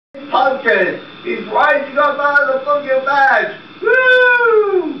pumpkin. He's rising up out of the pumpkin patch.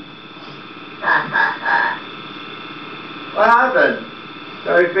 Woo! What happened?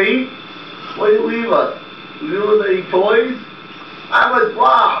 Did I faint? What did you leave us? Did you leave us any toys? I was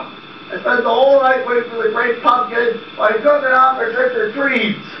robbed. I spent the whole night waiting for the great pumpkin while cooking out for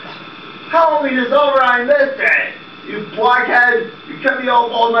trick-or-treats. Halloween is over, I missed it. You blockhead, you kept me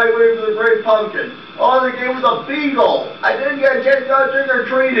up all night waiting for the great pumpkin. All they gave was a beagle. I didn't get a chance to go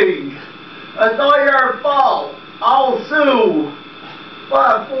trick-or-treating. It's all your fault. I'll sue.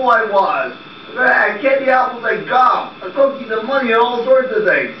 What a fool I was. I had candy apples and gum, a cookie and money and all sorts of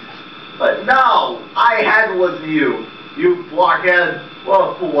things. But no, I had to listen to you. You blockhead. What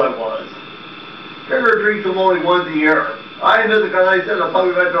a fool I was. Trick-or-treats come only once a year. I missed it because I sent a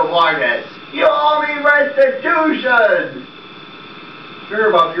pumpkin back to a blockhead. You owe me restitution! Heard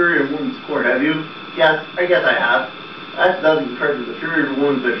about Fury in Woman's Court, have you? Yes, I guess I have. That's nothing compared to the Fury of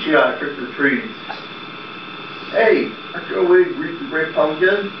Woman's that she got trick-or-treats. Hey, aren't you waiting to reach the great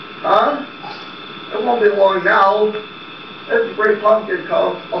pumpkin? Huh? It won't be long now. If the great pumpkin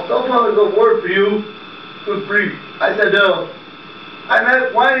comes, I'll still put a good word for you. Good grief. I said no. I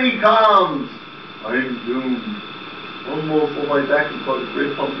meant when he comes. I am doomed. One more for my back because the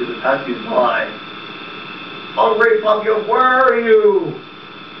great pumpkin is passing by. Oh, great pumpkin, where are you?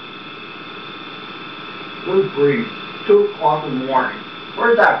 Good grief. 2 o'clock in the morning.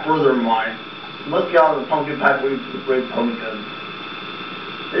 Where's that brother of mine? Let's get out of the pumpkin patch waiting for the great pumpkin.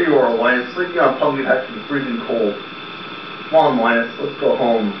 There you are, Linus, sleeping on a pumpkin patch in the freezing cold. Come on, Linus, let's go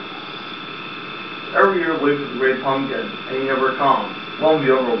home. Every year we wait for the great pumpkin, and he never comes. Long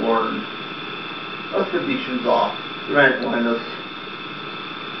be overlearned. Let's get these shoes off. Good night, Linus.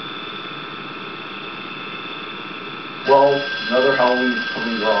 Well, another Halloween is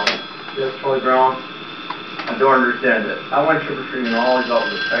coming wrong. Yes, Charlie Brown? I don't understand it. I went trick-or-treating and all I got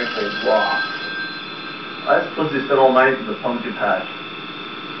was a bag full of rocks. I suppose they spent all night in the pumpkin patch.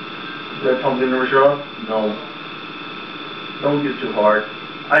 Did that pumpkin never show up? No. Don't get too hard.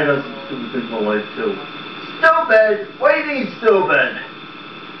 I done some stupid things in my life too. Stupid? What do you mean stupid?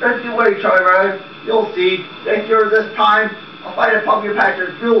 Just you wait, Charlie Brown. You'll see. Next year this time, I'll find a pumpkin patch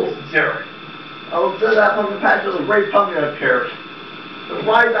that's real sincere. I'll send that pumpkin patch till the great pumpkin appears. The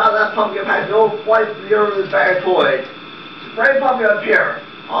flies out of that pumpkin patch go flight to the earth with this bag of toys. The great pumpkin appears.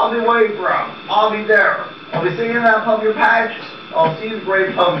 I'll be waiting for him. I'll be there. I'll be singing in that pumpkin patch. I'll see the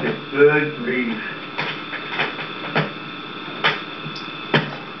great pumpkin. Good grief.